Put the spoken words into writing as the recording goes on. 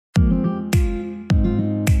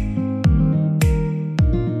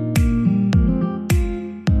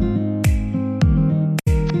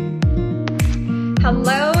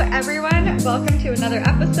Hello, everyone. Welcome to another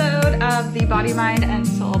episode of the Body, Mind, and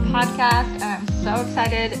Soul podcast. And I'm so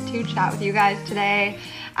excited to chat with you guys today.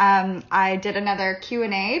 I did another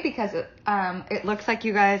Q&A because it looks like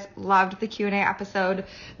you guys loved the Q&A episode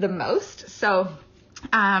the most. So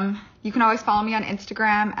you can always follow me on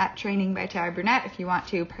Instagram at Training by Tara Brunette if you want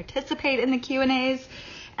to participate in the Q&As.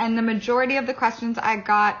 And the majority of the questions I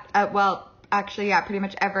got, pretty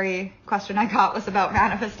much every question I got was about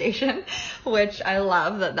manifestation, which I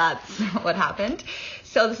love that that's what happened.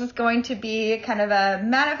 So this is going to be kind of a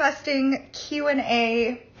manifesting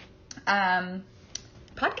Q&A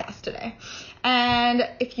podcast today. And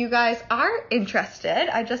if you guys are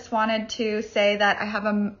interested, I just wanted to say that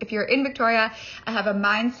if you're in Victoria, I have a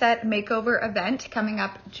mindset makeover event coming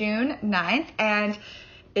up June 9th, and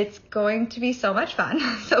it's going to be so much fun.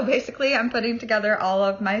 So basically, I'm putting together all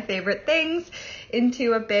of my favorite things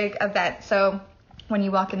into a big event. So when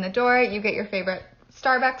you walk in the door, you get your favorite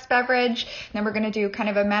Starbucks beverage. Then we're going to do kind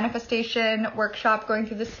of a manifestation workshop, going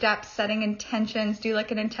through the steps, setting intentions, do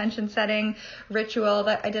like an intention setting ritual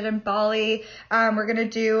that I did in Bali. We're going to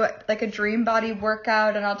do like a dream body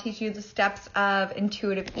workout, and I'll teach you the steps of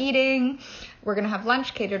intuitive eating. We're going to have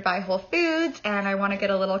lunch catered by Whole Foods, and I want to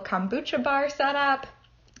get a little kombucha bar set up.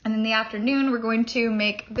 And in the afternoon, we're going to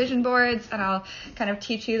make vision boards, and I'll kind of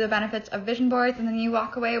teach you the benefits of vision boards. And then you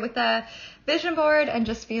walk away with a vision board and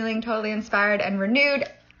just feeling totally inspired and renewed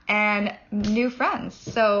and new friends.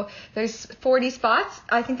 So there's 40 spots.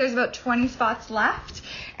 I think there's about 20 spots left,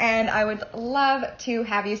 and I would love to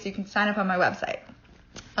have you so you can sign up on my website.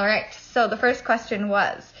 All right. So the first question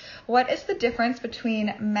was, what is the difference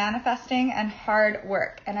between manifesting and hard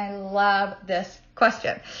work? And I love this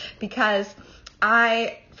question because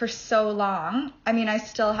for so long, I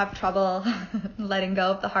still have trouble letting go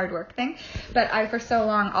of the hard work thing, but I for so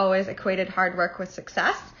long always equated hard work with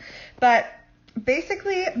success. But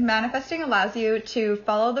basically, manifesting allows you to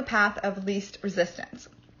follow the path of least resistance.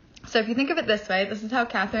 So if you think of it this way, this is how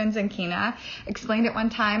Catherine Zankina explained it one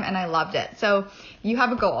time, and I loved it. So you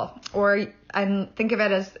have a goal, and think of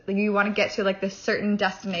it as you want to get to like this certain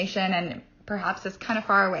destination, and perhaps it's kind of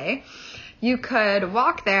far away. You could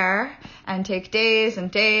walk there and take days and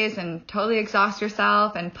days and totally exhaust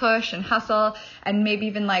yourself and push and hustle and maybe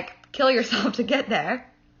even like kill yourself to get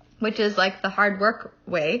there, which is like the hard work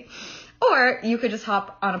way. Or you could just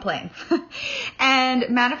hop on a plane.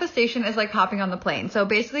 And manifestation is like hopping on the plane. So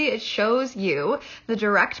basically it shows you the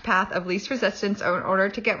direct path of least resistance in order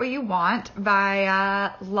to get what you want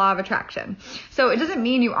via law of attraction. So it doesn't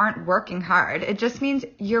mean you aren't working hard. It just means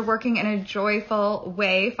you're working in a joyful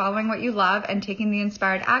way, following what you love and taking the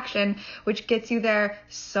inspired action, which gets you there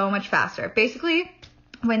so much faster. Basically,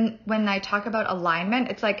 when I talk about alignment,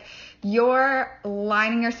 it's like you're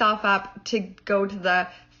lining yourself up to go to the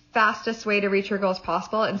fastest way to reach your goals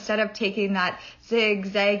possible, instead of taking that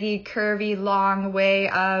zigzaggy, curvy, long way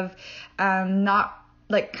of not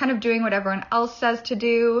like kind of doing what everyone else says to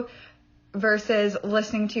do versus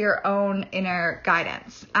listening to your own inner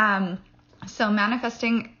guidance. So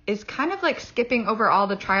manifesting is kind of like skipping over all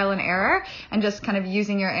the trial and error and just kind of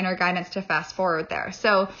using your inner guidance to fast forward there.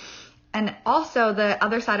 So, and also the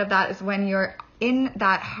other side of that is when you're in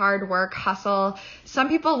that hard work hustle. Some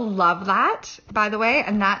people love that, by the way,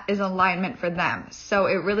 and that is alignment for them. So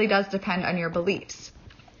it really does depend on your beliefs.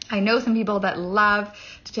 I know some people that love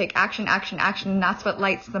to take action, and that's what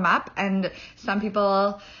lights them up. And some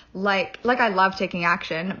people like I love taking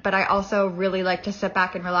action, but I also really like to sit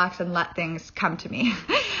back and relax and let things come to me,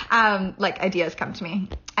 like ideas come to me.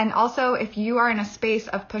 And also, if you are in a space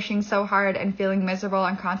of pushing so hard and feeling miserable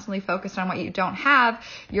and constantly focused on what you don't have,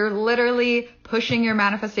 you're literally pushing your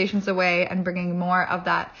manifestations away and bringing more of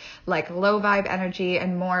that like low vibe energy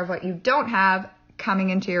and more of what you don't have coming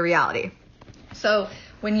into your reality. So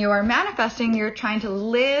when you are manifesting, you're trying to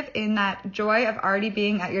live in that joy of already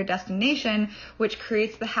being at your destination, which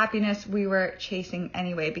creates the happiness we were chasing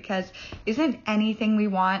anyway, because isn't anything we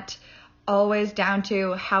want always down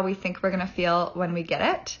to how we think we're going to feel when we get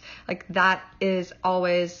it? Like that is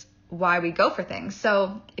always why we go for things.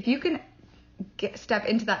 So if you can step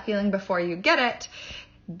into that feeling before you get it,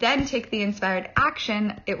 then take the inspired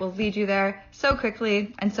action, it will lead you there so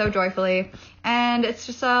quickly and so joyfully. And it's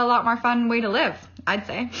just a lot more fun way to live, I'd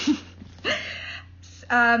say.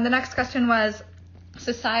 The next question was,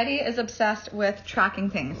 society is obsessed with tracking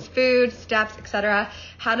things, food, steps, etc.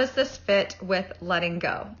 How does this fit with letting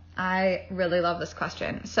go? I really love this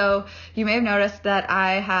question. So you may have noticed that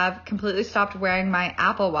I have completely stopped wearing my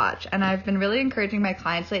Apple Watch, and I've been really encouraging my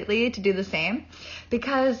clients lately to do the same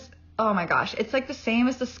because oh my gosh, it's like the same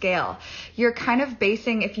as the scale. You're kind of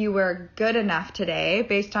basing if you were good enough today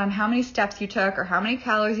based on how many steps you took or how many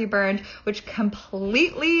calories you burned, which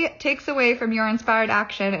completely takes away from your inspired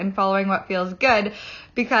action and following what feels good,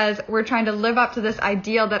 because we're trying to live up to this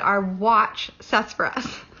ideal that our watch sets for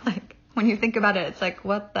us. Like, when you think about it, it's like,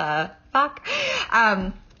 what the fuck?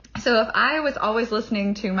 So if I was always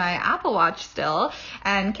listening to my Apple Watch still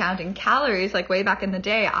and counting calories like way back in the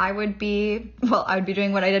day, I would be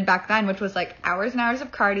doing what I did back then, which was like hours and hours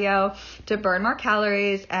of cardio to burn more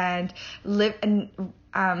calories and live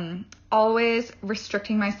and always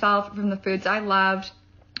restricting myself from the foods I loved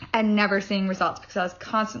and never seeing results because I was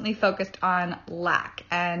constantly focused on lack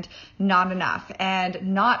and not enough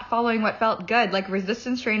and not following what felt good. Like,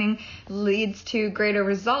 resistance training leads to greater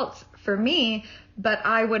results for me, but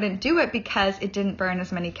I wouldn't do it because it didn't burn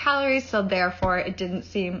as many calories, so therefore it didn't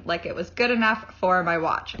seem like it was good enough for my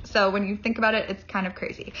watch. So when you think about it, it's kind of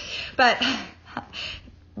crazy. But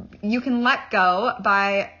you can let go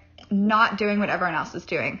by not doing what everyone else is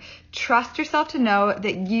doing. Trust yourself to know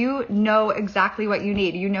that you know exactly what you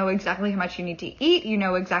need. You know exactly how much you need to eat. You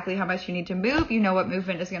know exactly how much you need to move. You know what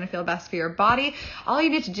movement is going to feel best for your body. All you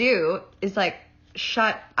need to do is like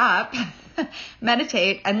shut up,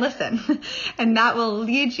 meditate, and listen. And that will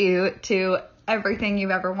lead you to everything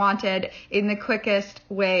you've ever wanted in the quickest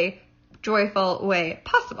way, joyful way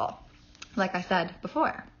possible, like I said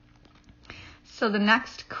before. So the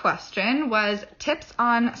next question was tips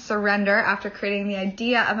on surrender after creating the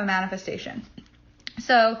idea of a manifestation.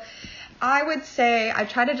 So I would say I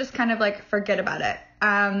try to just kind of like forget about it.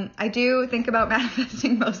 I do think about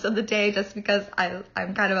manifesting most of the day just because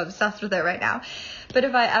I'm kind of obsessed with it right now. But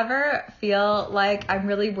if I ever feel like I'm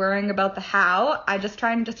really worrying about the how, I just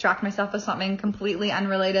try and distract myself with something completely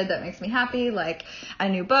unrelated that makes me happy, like a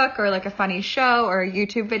new book or like a funny show or a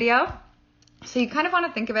YouTube video. So you kind of want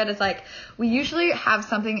to think of it as like, we usually have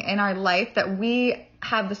something in our life that we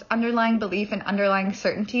have this underlying belief and underlying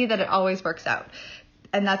certainty that it always works out.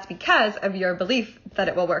 And that's because of your belief that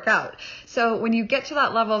it will work out. So when you get to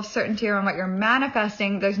that level of certainty around what you're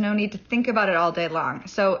manifesting, there's no need to think about it all day long.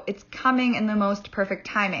 So it's coming in the most perfect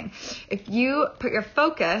timing. If you put your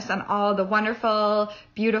focus on all the wonderful,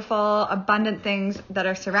 beautiful, abundant things that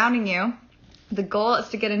are surrounding you, the goal is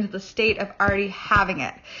to get into the state of already having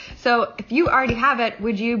it. So if you already have it,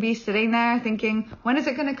 would you be sitting there thinking, when is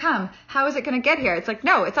it going to come? How is it going to get here? It's like,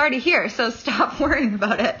 no, it's already here. So stop worrying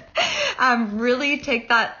about it. Really take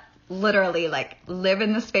that literally, like live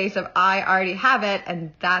in the space of I already have it.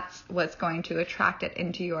 And that's what's going to attract it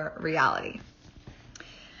into your reality.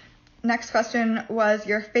 Next question was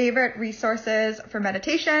your favorite resources for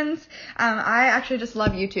meditations. I actually just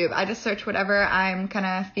love YouTube. I just search whatever I'm kind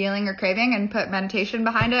of feeling or craving and put meditation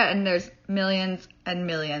behind it. And there's millions and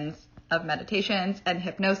millions of meditations and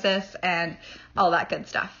hypnosis and all that good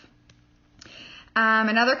stuff.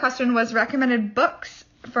 Another question was recommended books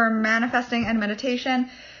for manifesting and meditation.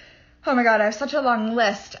 Oh my God, I have such a long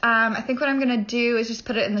list. I think what I'm going to do is just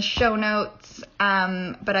put it in the show notes.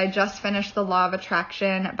 But I just finished The Law of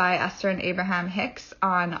Attraction by Esther and Abraham Hicks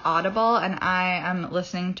on Audible, and I am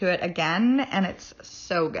listening to it again, and it's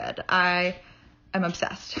so good. I am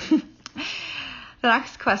obsessed. The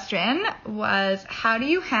next question was, how do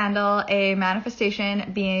you handle a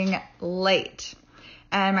manifestation being late?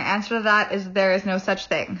 And my answer to that is there is no such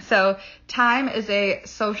thing. So time is a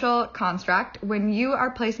social construct. When you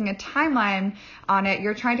are placing a timeline on it,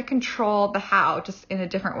 you're trying to control the how just in a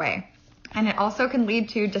different way. And it also can lead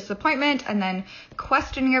to disappointment and then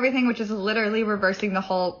questioning everything, which is literally reversing the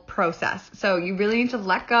whole process. So you really need to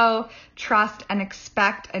let go, trust, and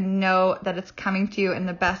expect and know that it's coming to you in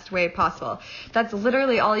the best way possible. That's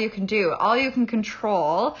literally all you can do. All you can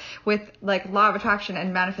control with like law of attraction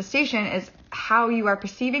and manifestation is how you are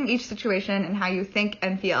perceiving each situation and how you think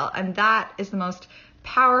and feel. And that is the most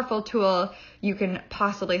powerful tool you can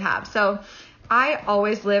possibly have. So I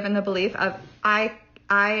always live in the belief of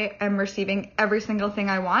I am receiving every single thing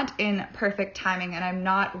I want in perfect timing, and I'm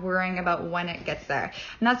not worrying about when it gets there.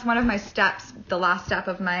 And that's one of my steps. The last step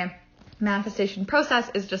of my manifestation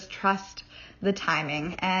process is just trust the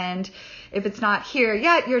timing. And if it's not here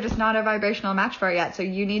yet, you're just not a vibrational match for it yet. So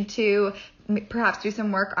you need to perhaps do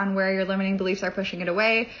some work on where your limiting beliefs are pushing it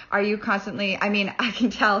away. Are you constantly, I can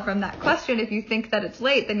tell from that question, if you think that it's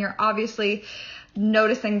late, then you're obviously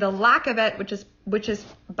noticing the lack of it, which is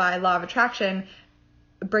by law of attraction,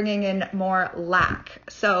 bringing in more lack.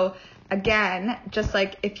 So again, just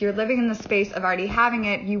like if you're living in the space of already having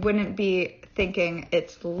it, you wouldn't be thinking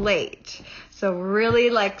it's late. So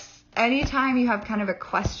really, like, anytime you have kind of a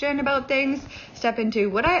question about things, step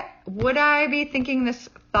into, would I be thinking this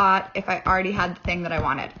thought if I already had the thing that I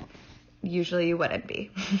wanted? usually you wouldn't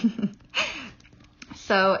be.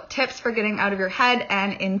 So tips for getting out of your head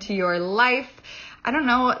and into your life. I don't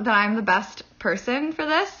know that I'm the best person for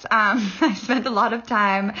this. I spent a lot of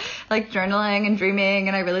time like journaling and dreaming,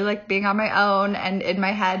 and I really like being on my own and in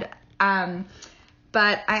my head.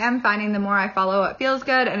 But I am finding the more I follow what feels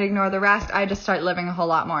good and ignore the rest, I just start living a whole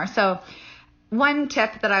lot more. So one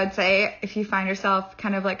tip that I would say if you find yourself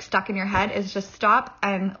kind of like stuck in your head is just stop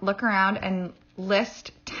and look around and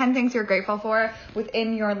list 10 things you're grateful for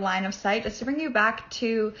within your line of sight, just to bring you back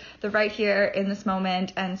to the right here in this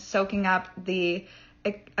moment and soaking up the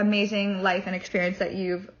amazing life and experience that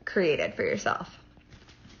you've created for yourself.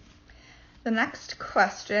 The next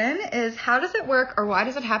question is, how does it work, or why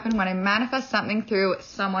does it happen when I manifest something through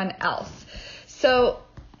someone else? So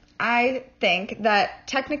I think that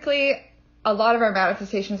technically a lot of our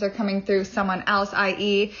manifestations are coming through someone else,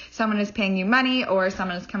 i.e. someone is paying you money or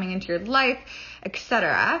someone is coming into your life,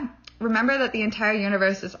 etc. Remember that the entire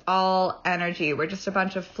universe is all energy. We're just a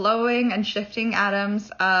bunch of flowing and shifting atoms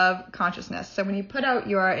of consciousness. So when you put out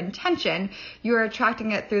your intention, you're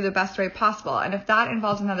attracting it through the best way possible. And if that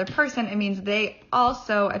involves another person, it means they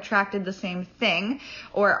also attracted the same thing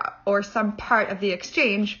or some part of the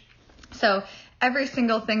exchange. So every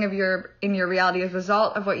single thing in your reality is a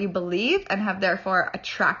result of what you believe and have therefore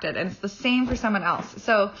attracted. And it's the same for someone else.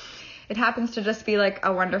 So it happens to just be like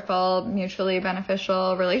a wonderful, mutually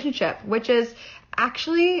beneficial relationship, which is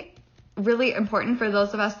actually really important for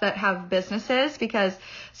those of us that have businesses, because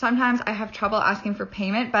sometimes I have trouble asking for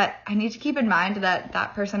payment, but I need to keep in mind that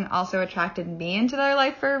that person also attracted me into their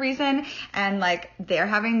life for a reason, and like they're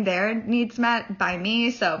having their needs met by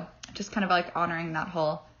me. So just kind of like honoring that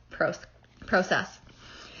whole process.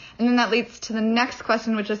 And then that leads to the next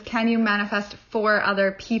question, which is, can you manifest for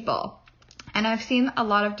other people? And I've seen a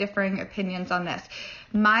lot of differing opinions on this.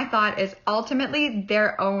 My thought is ultimately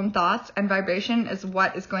their own thoughts and vibration is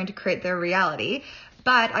what is going to create their reality.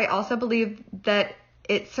 But I also believe that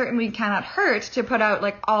it certainly cannot hurt to put out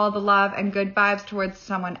like all the love and good vibes towards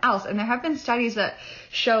someone else. And there have been studies that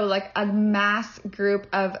show like a mass group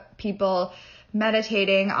of people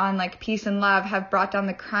meditating on like peace and love have brought down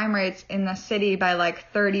the crime rates in the city by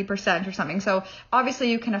like 30% or something. So obviously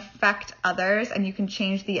you can affect others and you can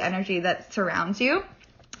change the energy that surrounds you,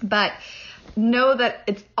 but know that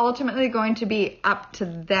it's ultimately going to be up to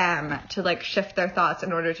them to like shift their thoughts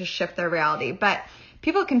in order to shift their reality. But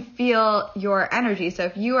people can feel your energy. So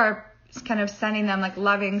if you are kind of sending them like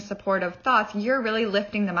loving, supportive thoughts, you're really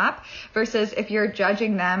lifting them up, versus if you're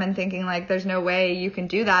judging them and thinking like there's no way you can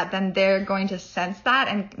do that, then they're going to sense that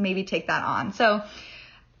and maybe take that on. So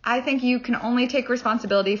I think you can only take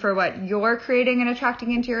responsibility for what you're creating and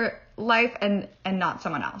attracting into your life and not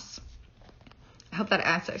someone else. I hope that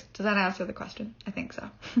answers. Does that answer the question? I think so.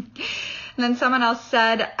 And then someone else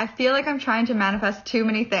said, I feel like I'm trying to manifest too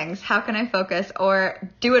many things. How can I focus or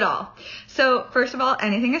do it all? So first of all,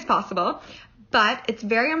 anything is possible, but it's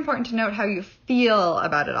very important to note how you feel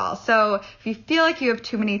about it all. So if you feel like you have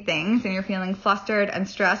too many things and you're feeling flustered and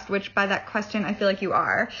stressed, which by that question I feel like you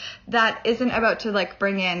are, that isn't about to like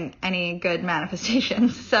bring in any good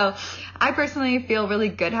manifestations. So I personally feel really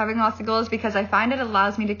good having lots of goals because I find it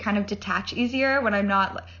allows me to kind of detach easier when I'm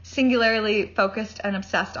not singularly focused and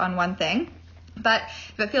obsessed on one thing. But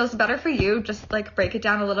if it feels better for you, just like break it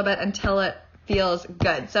down a little bit until it feels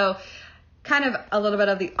good. So kind of a little bit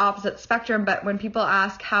of the opposite spectrum, but when people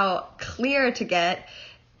ask how clear to get,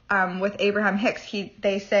 with Abraham Hicks,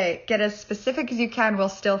 they say, get as specific as you can while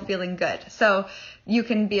still feeling good. So you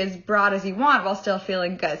can be as broad as you want while still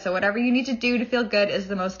feeling good. So whatever you need to do to feel good is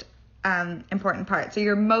the most important part. So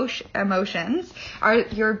your emotions are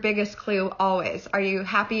your biggest clue always. Are you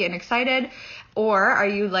happy and excited? Or are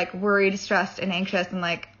you like worried, stressed, and anxious and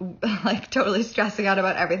like totally stressing out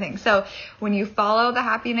about everything? So when you follow the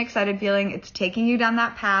happy and excited feeling, it's taking you down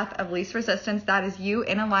that path of least resistance. That is you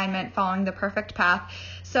in alignment, following the perfect path.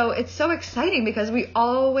 So it's so exciting because we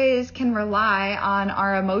always can rely on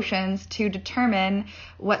our emotions to determine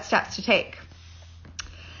what steps to take.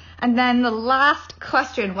 And then the last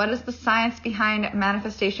question, what is the science behind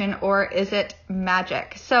manifestation, or is it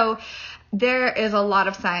magic? So there is a lot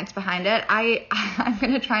of science behind it. I'm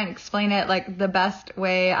going to try and explain it like the best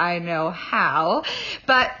way I know how.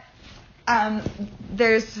 But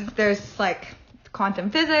there's like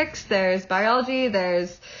quantum physics, there's biology,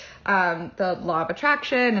 there's the law of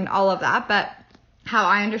attraction and all of that. But how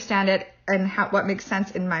I understand it and what makes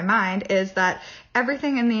sense in my mind is that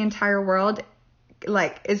everything in the entire world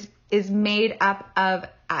like is made up of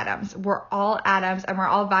atoms. We're all atoms and we're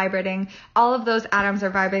all vibrating. All of those atoms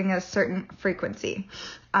are vibrating at a certain frequency.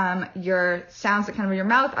 Your sounds that come out of your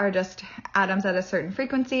mouth are just atoms at a certain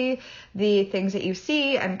frequency. The things that you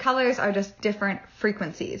see and colors are just different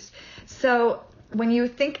frequencies. So when you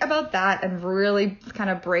think about that and really kind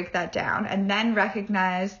of break that down and then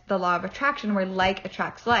recognize the law of attraction where like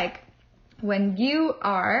attracts like, when you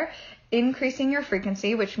are increasing your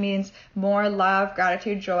frequency, which means more love,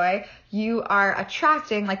 gratitude, joy, you are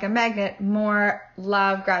attracting like a magnet more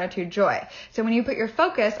love, gratitude, joy. So when you put your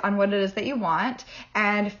focus on what it is that you want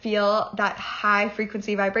and feel that high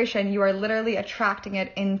frequency vibration, you are literally attracting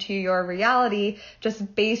it into your reality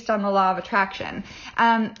just based on the law of attraction.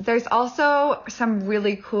 There's also some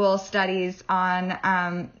really cool studies on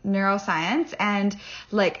neuroscience and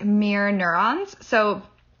like mirror neurons. So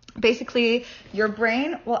basically, your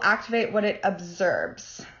brain will activate what it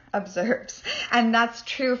observes. And that's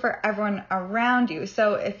true for everyone around you.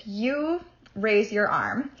 So if you raise your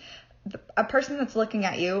arm, a person that's looking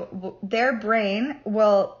at you, their brain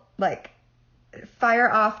will like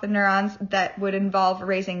fire off the neurons that would involve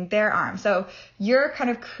raising their arm. So you're kind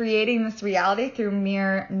of creating this reality through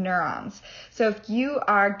mirror neurons. So if you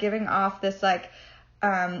are giving off this like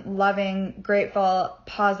loving, grateful,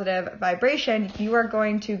 positive vibration, you are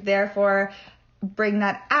going to therefore bring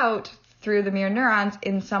that out through the mirror neurons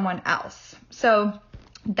in someone else. So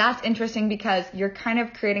that's interesting because you're kind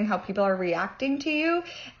of creating how people are reacting to you.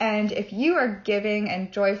 And if you are giving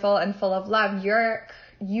and joyful and full of love,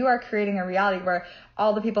 you are creating a reality where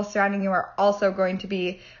all the people surrounding you are also going to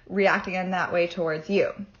be reacting in that way towards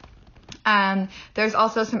you. There's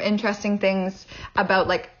also some interesting things about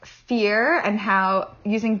like fear and how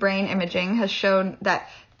using brain imaging has shown that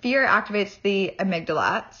fear activates the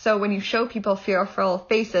amygdala. So when you show people fearful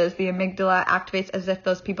faces, the amygdala activates as if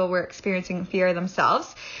those people were experiencing fear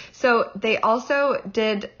themselves. So they also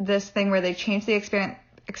did this thing where they changed the experiment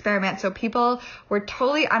so people were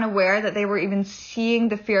totally unaware that they were even seeing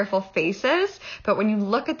the fearful faces. But when you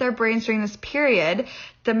look at their brains during this period,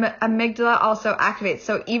 the amygdala also activates.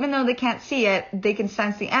 So even though they can't see it, they can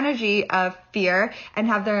sense the energy of fear and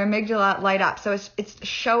have their amygdala light up. So it's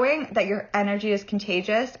showing that your energy is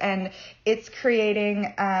contagious and it's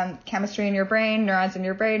creating chemistry in your brain, neurons in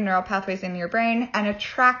your brain, neural pathways in your brain, and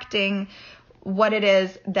attracting what it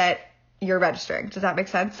is that you're registering. Does that make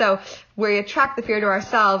sense? So we attract the fear to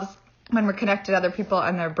ourselves when we're connected to other people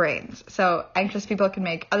and their brains. So anxious people can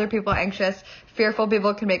make other people anxious. Fearful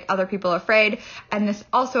people can make other people afraid. And this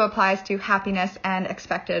also applies to happiness and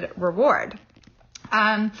expected reward.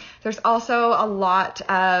 There's also a lot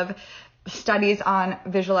of studies on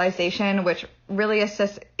visualization, which really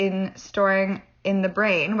assists in storing in the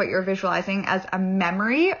brain what you're visualizing as a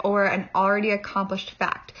memory or an already accomplished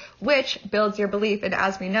fact, which builds your belief. And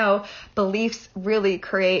as we know, beliefs really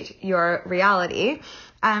create your reality.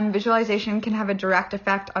 Visualization can have a direct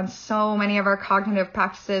effect on so many of our cognitive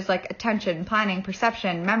practices like attention, planning,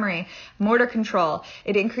 perception, memory, motor control.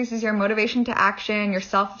 It increases your motivation to action, your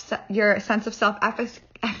sense of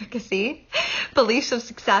self-efficacy, beliefs of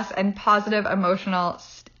success, and positive emotional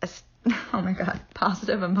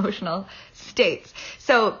states.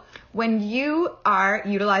 So when you are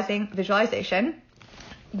utilizing visualization,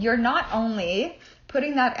 you're not only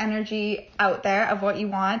putting that energy out there of what you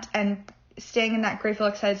want and staying in that grateful,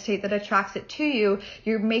 excited state that attracts it to you,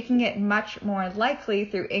 you're making it much more likely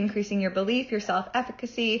through increasing your belief, your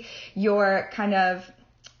self-efficacy, your kind of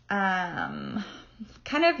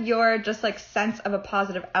your just like sense of a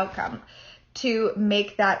positive outcome to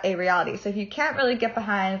make that a reality. So if you can't really get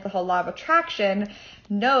behind the whole law of attraction,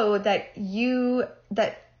 know that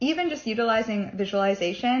even just utilizing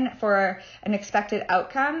visualization for an expected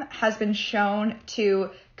outcome has been shown to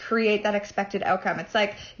create that expected outcome. It's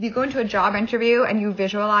like if you go into a job interview and you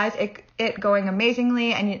visualize it going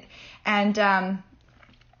amazingly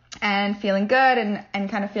and feeling good and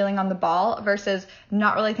kind of feeling on the ball versus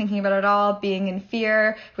not really thinking about it at all, being in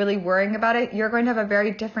fear, really worrying about it, you're going to have a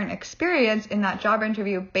very different experience in that job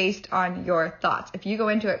interview based on your thoughts. If you go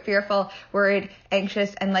into it fearful, worried,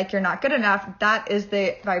 anxious, and like you're not good enough, that is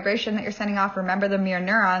the vibration that you're sending off. Remember the mirror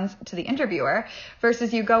neurons to the interviewer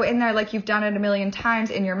versus you go in there like you've done it a million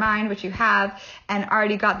times in your mind, which you have, and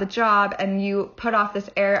already got the job, and you put off this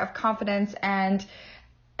air of confidence and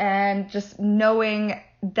just knowing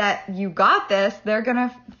that you got this, they're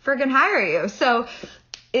gonna friggin' hire you. So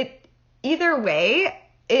either way,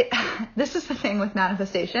 this is the thing with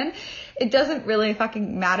manifestation. It doesn't really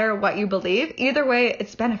fucking matter what you believe. Either way,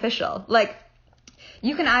 it's beneficial. Like,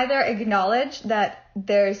 you can either acknowledge that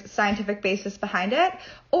there's scientific basis behind it,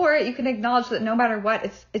 or you can acknowledge that no matter what,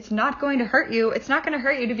 it's not going to hurt you. It's not going to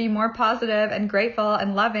hurt you to be more positive and grateful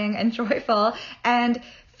and loving and joyful and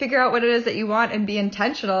figure out what it is that you want and be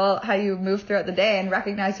intentional how you move throughout the day and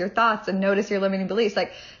recognize your thoughts and notice your limiting beliefs.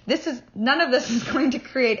 Like none of this is going to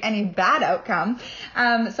create any bad outcome.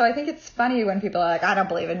 So I think it's funny when people are like, I don't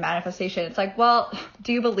believe in manifestation. It's like, well,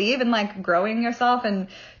 do you believe in like growing yourself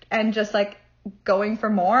and just like going for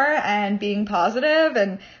more and being positive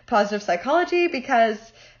and positive psychology? Because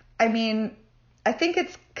I mean, I think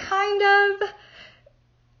it's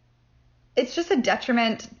just a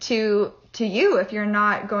detriment to you if you're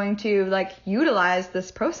not going to like utilize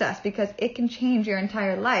this process, because it can change your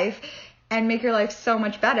entire life and make your life so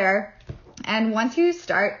much better. And once you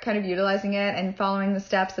start kind of utilizing it and following the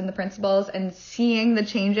steps and the principles and seeing the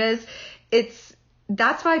changes,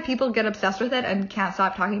 that's why people get obsessed with it and can't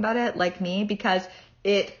stop talking about it, like me, because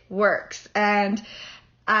it works. And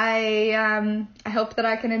I hope that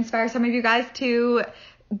I can inspire some of you guys to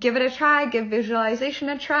give it a try, give visualization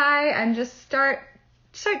a try, and just start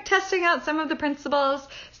testing out some of the principles,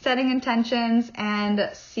 setting intentions, and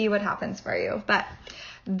see what happens for you. But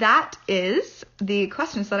that is the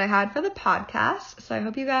questions that I had for the podcast. So I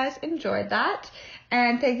hope you guys enjoyed that.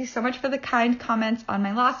 And thank you so much for the kind comments on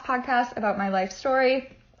my last podcast about my life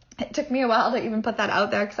story. It took me a while to even put that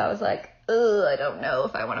out there because I was like, I don't know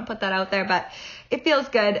if I want to put that out there, but it feels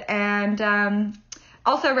good. And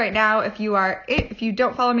also right now, if you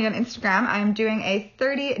don't follow me on Instagram, I'm doing a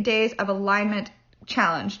 30 days of alignment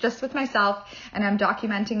challenge just with myself, and I'm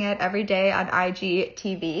documenting it every day on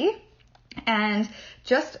IGTV. And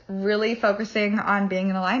just really focusing on being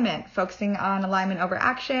in alignment, focusing on alignment over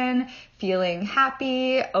action, feeling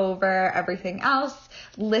happy over everything else,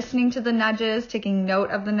 listening to the nudges, taking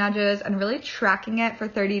note of the nudges, and really tracking it for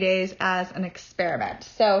 30 days as an experiment.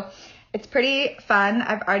 So it's pretty fun.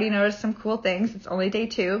 I've already noticed some cool things. It's only day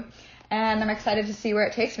 2, and I'm excited to see where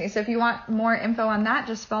it takes me. So if you want more info on that,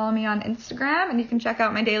 just follow me on Instagram, and you can check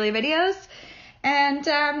out my daily videos. And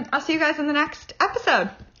I'll see you guys in the next episode.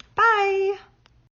 Bye!